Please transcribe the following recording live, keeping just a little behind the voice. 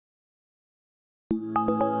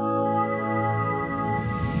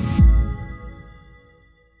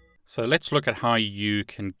So let's look at how you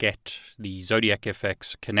can get the Zodiac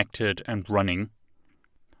Fx connected and running.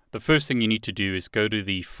 The first thing you need to do is go to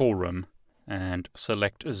the forum and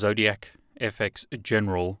select Zodiac Fx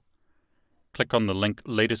General. Click on the link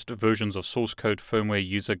Latest Versions of Source Code, Firmware,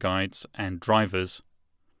 User Guides and Drivers,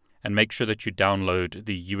 and make sure that you download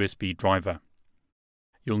the USB driver.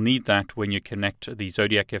 You'll need that when you connect the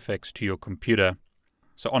Zodiac Fx to your computer.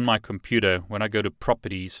 So on my computer, when I go to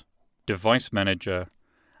Properties, Device Manager,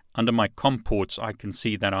 under my COM ports, I can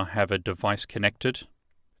see that I have a device connected.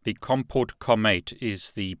 The COM port COM8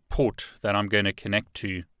 is the port that I'm going to connect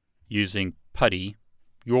to using PuTTY.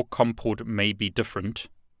 Your COM port may be different.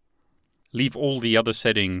 Leave all the other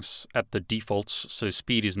settings at the defaults, so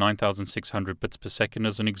speed is 9600 bits per second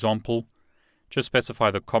as an example. Just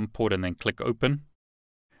specify the COM port and then click Open.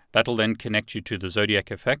 That'll then connect you to the Zodiac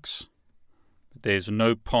Fx. There's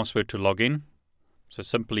no password to log in, so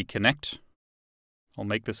simply connect. I'll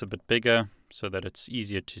make this a bit bigger so that it's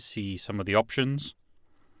easier to see some of the options.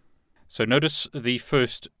 So notice the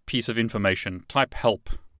first piece of information, type help.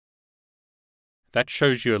 That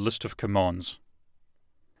shows you a list of commands.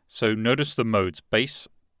 So notice the modes, base,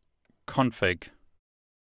 config,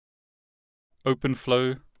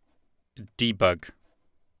 OpenFlow, debug.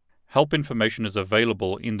 Help information is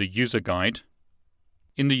available in the user guide.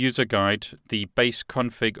 In the user guide, the base,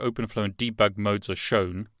 config, OpenFlow and debug modes are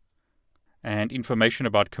shown, and information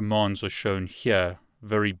about commands are shown here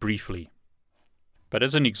very briefly. But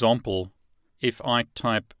as an example, if I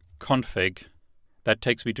type config, that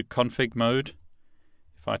takes me to config mode.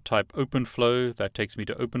 If I type OpenFlow, that takes me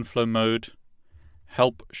to OpenFlow mode.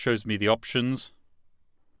 Help shows me the options.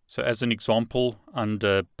 So as an example,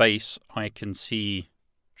 under base, I can see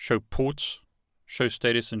show ports, show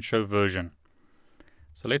status, and show version.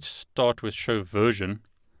 So let's start with show version.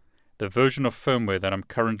 The version of firmware that I'm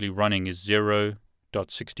currently running is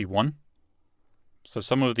 0.61. So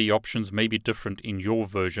some of the options may be different in your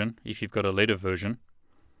version if you've got a later version.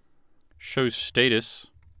 Show status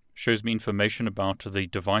shows me information about the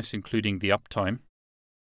device, including the uptime.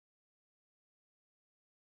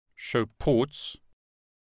 Show ports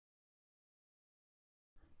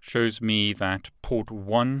shows me that port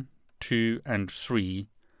 1, 2, and 3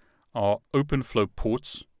 are OpenFlow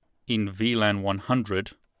ports in VLAN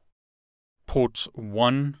 100. Ports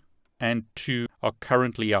 1 and 2 are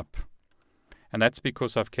currently up, and that's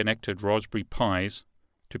because I've connected Raspberry Pis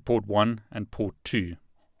to port 1 and port 2.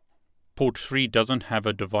 Port 3 doesn't have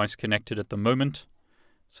a device connected at the moment,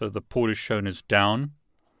 so the port is shown as down.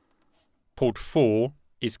 Port 4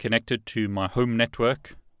 is connected to my home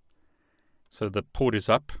network, so the port is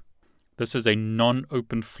up. This is a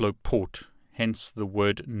non-OpenFlow port, hence the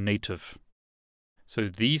word native. So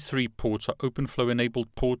these three ports are OpenFlow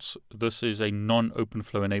enabled ports. This is a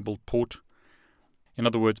non-OpenFlow enabled port. In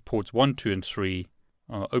other words, ports 1, 2, and 3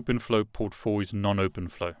 are OpenFlow, port 4 is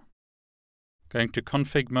non-OpenFlow. Going to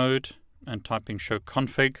config mode and typing show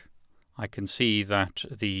config, I can see that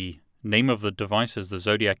the name of the device is the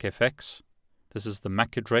Zodiac Fx. This is the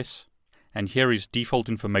MAC address, and here is default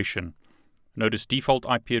information. Notice default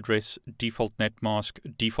IP address, default netmask,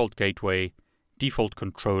 default gateway, default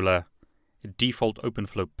controller, default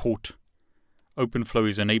OpenFlow port. OpenFlow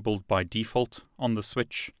is enabled by default on the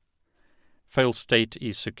switch. Fail state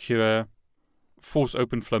is secure. Force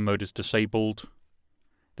OpenFlow mode is disabled.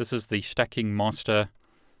 This is the stacking master.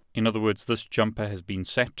 In other words, this jumper has been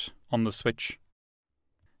set on the switch.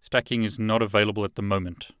 Stacking is not available at the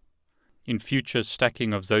moment. In future,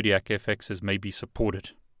 stacking of Zodiac Fx's may be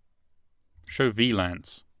supported. Show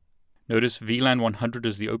VLANs. Notice VLAN 100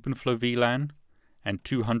 is the OpenFlow VLAN, and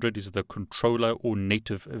 200 is the controller or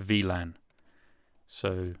native VLAN.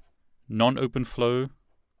 So non-OpenFlow,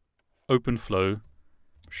 OpenFlow,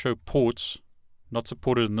 show ports, not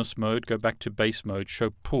supported in this mode, go back to base mode,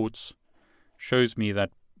 show ports, shows me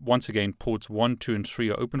that once again ports 1, 2, and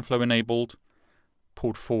 3 are OpenFlow enabled.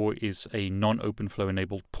 Port 4 is a non-OpenFlow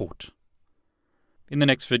enabled port. In the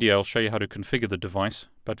next video I'll show you how to configure the device,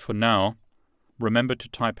 but for now, remember to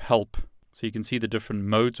type help so you can see the different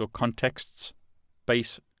modes or contexts,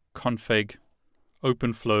 base, config,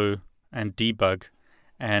 OpenFlow, and debug,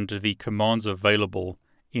 and the commands available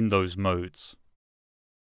in those modes.